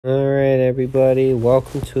Alright everybody,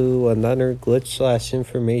 welcome to another glitch slash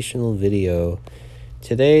informational video.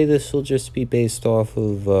 Today this will just be based off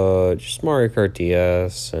of just Mario Kart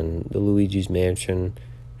DS and the Luigi's Mansion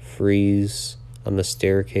freeze on the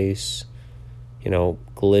staircase,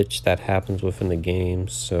 glitch that happens within the game.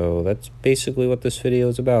 So that's basically what this video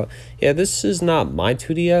is about. Yeah, this is not my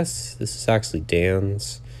 2DS, this is actually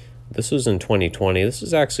Dan's. This was in 2020, this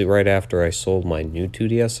is actually right after I sold my new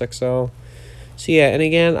 2DS XL. So yeah, and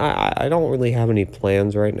again, I don't really have any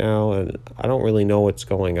plans right now, and I don't really know what's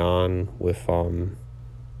going on with, I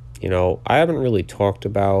haven't really talked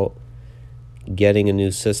about getting a new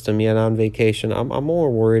system yet on vacation. I'm more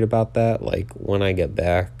worried about that, like, when I get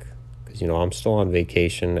back, because, I'm still on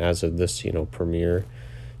vacation as of this, premiere.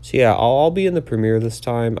 So yeah, I'll be in the premiere this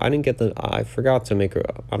time. I forgot to make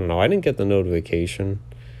I didn't get the notification.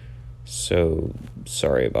 So,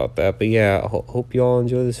 sorry about that. But yeah, hope you all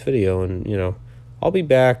enjoy this video, and, I'll be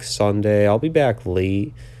back Sunday. I'll be back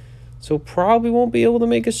late. So probably won't be able to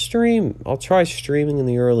make a stream. I'll try streaming in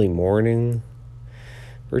the early morning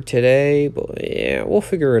for today. But yeah, we'll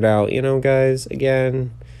figure it out, guys.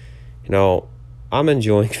 Again, I'm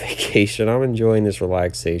enjoying vacation. I'm enjoying this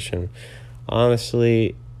relaxation.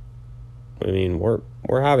 Honestly, I mean, we're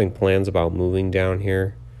having plans about moving down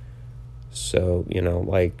here. So,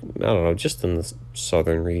 like, I don't know, just in the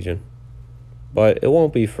southern region. But it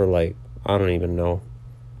won't be for, like, I don't even know,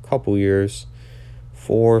 a couple years,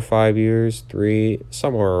 4 or 5 years, 3,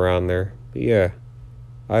 somewhere around there. But yeah,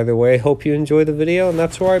 either way, hope you enjoy the video, and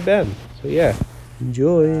that's where I've been. So yeah,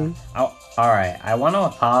 enjoy. Oh, alright, I want to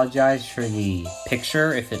apologize for the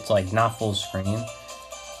picture if it's like not full screen.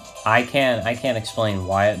 I can't explain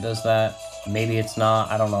why it does that. Maybe it's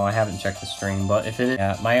not, I don't know, I haven't checked the stream, but if it is,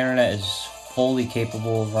 yeah, my internet is fully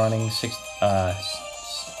capable of running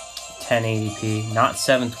 1080p, not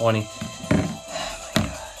 720. Oh my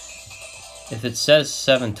god. If it says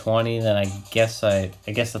 720, then I guess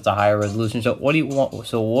that's a higher resolution. So what do you want?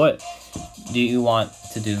 So what do you want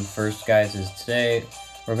to do first, guys? Is today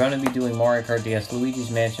we're going to be doing Mario Kart DS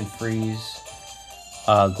Luigi's Mansion freeze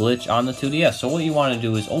glitch on the 2DS. So what you want to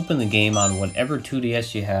do is open the game on whatever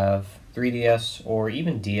 2DS you have, 3DS or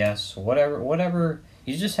even DS, whatever.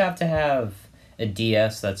 You just have to have a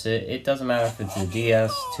DS, that's it. It doesn't matter if it's a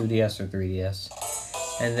DS, 2DS, or 3DS.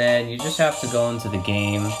 And then you just have to go into the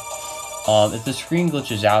game. If the screen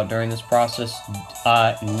glitches out during this process,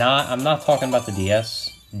 I'm not talking about the DS.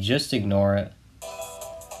 Just ignore it.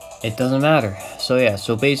 It doesn't matter. So yeah,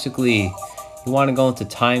 so basically, you want to go into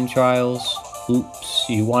time trials. Oops,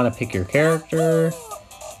 you want to pick your character.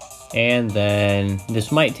 And then,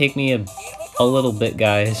 this might take me a little bit,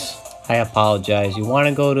 guys. I apologize. You want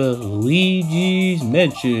to go to Luigi's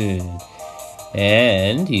Mansion.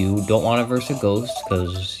 And you don't want to verse a ghost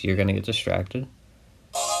because you're going to get distracted.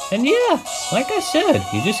 And yeah, like I said,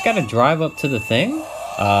 you just got to drive up to the thing.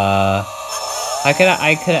 I could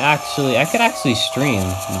actually stream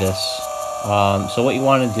this. So what you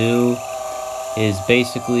want to do is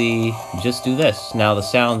basically just do this. Now the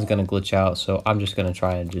sound's going to glitch out, so I'm just going to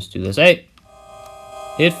try and just do this. Hey!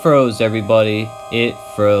 It froze, everybody. It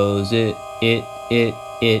froze. It.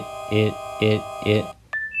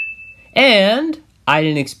 And I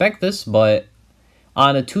didn't expect this, but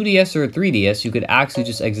on a 2DS or a 3DS, you could actually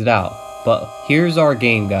just exit out. But here's our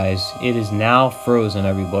game, guys. It is now frozen,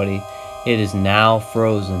 everybody. It is now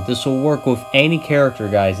frozen. This will work with any character,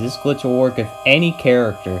 guys. This glitch will work with any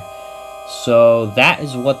character. So that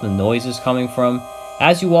is what the noise is coming from.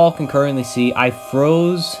 As you all can currently see, I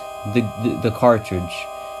froze the cartridge,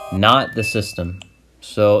 not the system.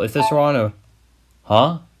 So if this were on a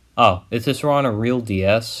if this were on a real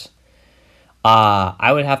DS,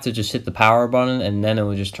 I would have to just hit the power button and then it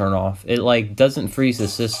would just turn off. It like doesn't freeze the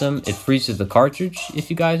system, it freezes the cartridge,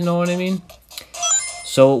 if you guys know what I mean.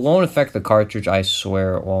 So it won't affect the cartridge, I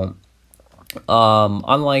swear it won't.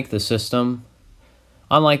 Unlike the system,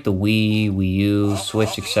 unlike the Wii, Wii U,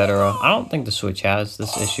 Switch, etc. I don't think the Switch has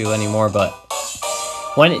this issue anymore, but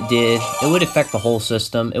when it did, it would affect the whole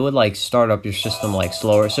system. It would like start up your system like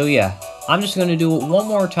slower. So yeah, I'm just gonna do it one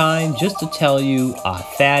more time just to tell you,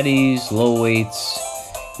 fatties, low weights,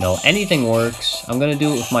 anything works. I'm gonna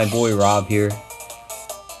do it with my boy Rob here.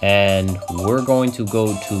 And we're going to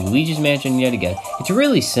go to Luigi's Mansion yet again. It's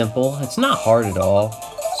really simple. It's not hard at all.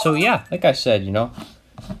 So yeah, like I said,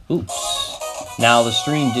 Oops. Now, the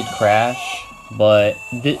stream did crash, but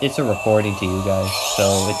it's a recording to you guys,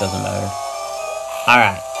 so it doesn't matter.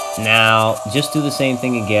 Alright, now, just do the same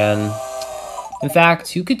thing again. In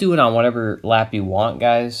fact, you could do it on whatever lap you want,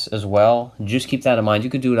 guys, as well. Just keep that in mind.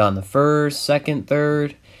 You could do it on the first, second,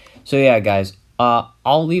 third. So yeah, guys,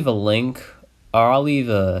 I'll leave a link or I'll leave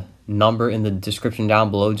a number in the description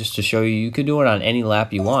down below just to show you. You could do it on any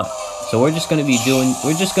lap you want. So we're just gonna be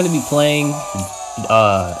playing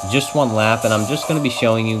just one lap, and I'm just gonna be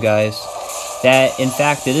showing you guys that in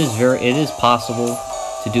fact it is possible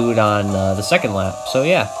to do it on the second lap. So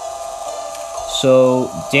yeah. So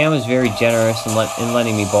Dan was very generous in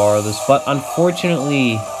letting me borrow this, but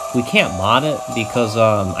unfortunately we can't mod it because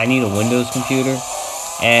I need a Windows computer,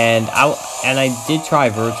 and I did try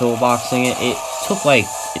virtual boxing it. It took like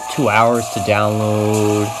 2 hours to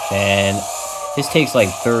download, and this takes like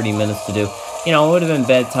 30 minutes to do. You know, it would have been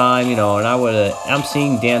bedtime, you know, and I'm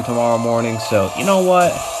seeing Dan tomorrow morning, so you know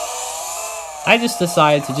what? I just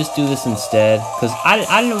decided to just do this instead, because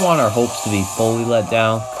I didn't want our hopes to be fully let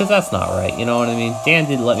down, because that's not right, you know what I mean? Dan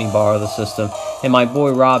did let me borrow the system, and my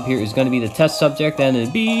boy Rob here is going to be the test subject, and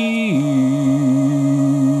it'd be...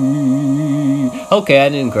 Okay, I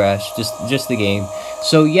didn't crash, just the game.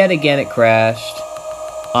 So yet again it crashed.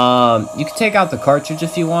 You can take out the cartridge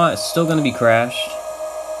if you want, it's still going to be crashed.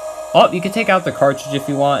 Oh, you can take out the cartridge if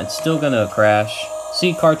you want, it's still going to crash.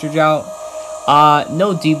 See, cartridge out.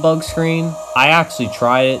 No debug screen. I actually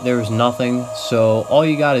tried it, there was nothing. So all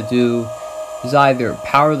you gotta do is either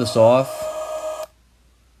power this off.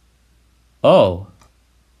 Oh.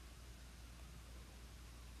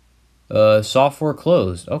 Software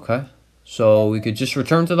closed. Okay. So we could just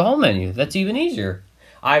return to the home menu. That's even easier.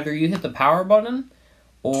 Either you hit the power button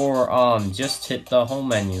or just hit the home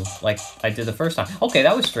menu like I did the first time. Okay,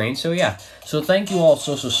 that was strange. So yeah, so thank you all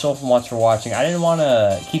so much for watching. I didn't want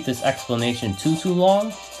to keep this explanation too long,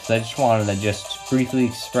 because I just wanted to just briefly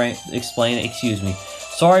explain it. Excuse me,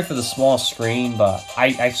 sorry for the small screen, but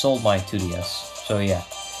I sold my 2DS, so yeah.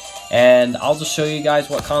 And I'll just show you guys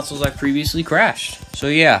what consoles I previously crashed. So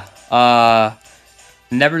yeah,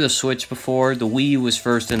 never the Switch before. The Wii was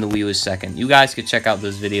first and the Wii was second. You guys could check out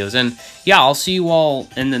those videos. And yeah, I'll see you all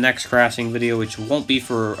in the next crashing video, which won't be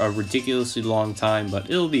for a ridiculously long time, but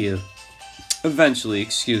it'll be eventually,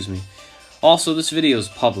 excuse me. Also, this video is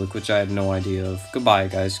public, which I had no idea of. Goodbye,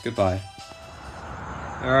 guys. Goodbye.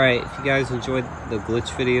 Alright, if you guys enjoyed the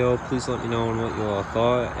glitch video, please let me know what you all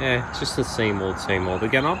thought. It's just the same old, same old.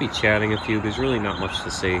 Again, I'll be chatting a few. There's really not much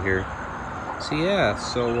to say here. So yeah,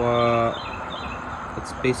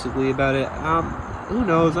 that's basically about it. Who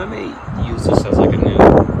knows, I may use this as like a new,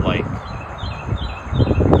 like,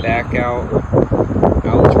 back out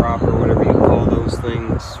drop or whatever you call those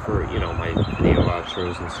things for, you know, my video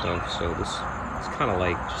outros and stuff. So this is kind of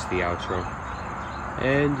like just the outro.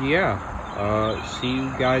 And yeah, see you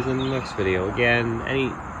guys in the next video. Again,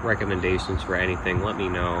 any recommendations for anything, let me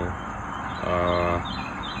know.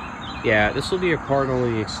 Yeah, this will be a part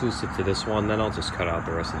only exclusive to this one, then I'll just cut out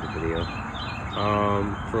the rest of the video.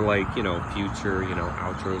 For like, you know, future, you know,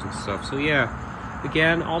 outros and stuff. So yeah,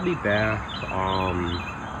 again, I'll be back,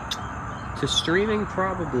 to streaming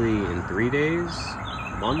probably in 3 days,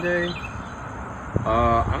 Monday.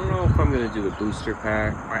 I don't know if I'm gonna do a booster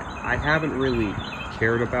pack. I haven't really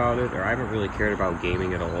cared about it, or I haven't really cared about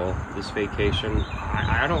gaming at all this vacation.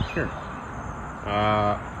 I don't care.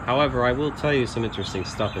 However, I will tell you some interesting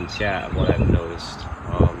stuff in chat, what I've noticed.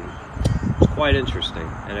 It's quite interesting,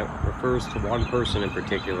 and it refers to one person in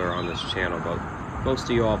particular on this channel, but most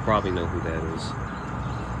of you all probably know who that is.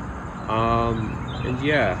 And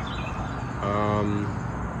yeah,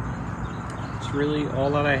 it's really all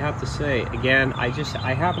that I have to say. Again, I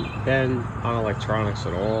haven't been on electronics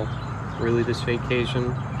at all, really, this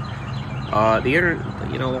vacation. The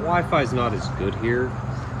internet, you know, the Wi-Fi is not as good here,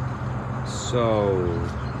 so,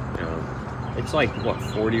 you know, it's like, what,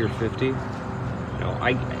 40 or 50? You know,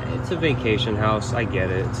 it's a vacation house, I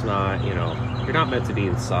get it, it's not, you know, you're not meant to be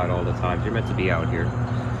inside all the time, you're meant to be out here.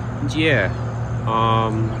 And yeah,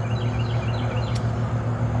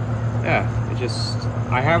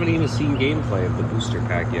 I haven't even seen gameplay of the booster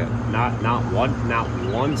pack yet. Not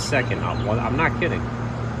one second, I'm not kidding.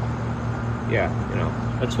 Yeah, you know,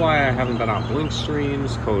 that's why I haven't been on Blink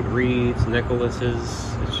streams, Code Reads,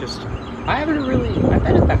 Nicholas's. It's just, I've been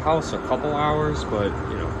at the house a couple hours, but,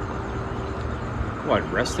 you know, what,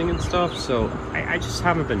 resting and stuff, so I just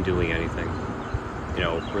haven't been doing anything, you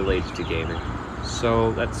know, related to gaming.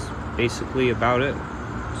 So that's basically about it.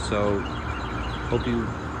 So, hope you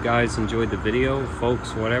guys enjoyed the video,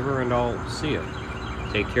 folks, whatever, and I'll see you.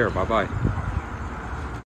 Take care, bye-bye.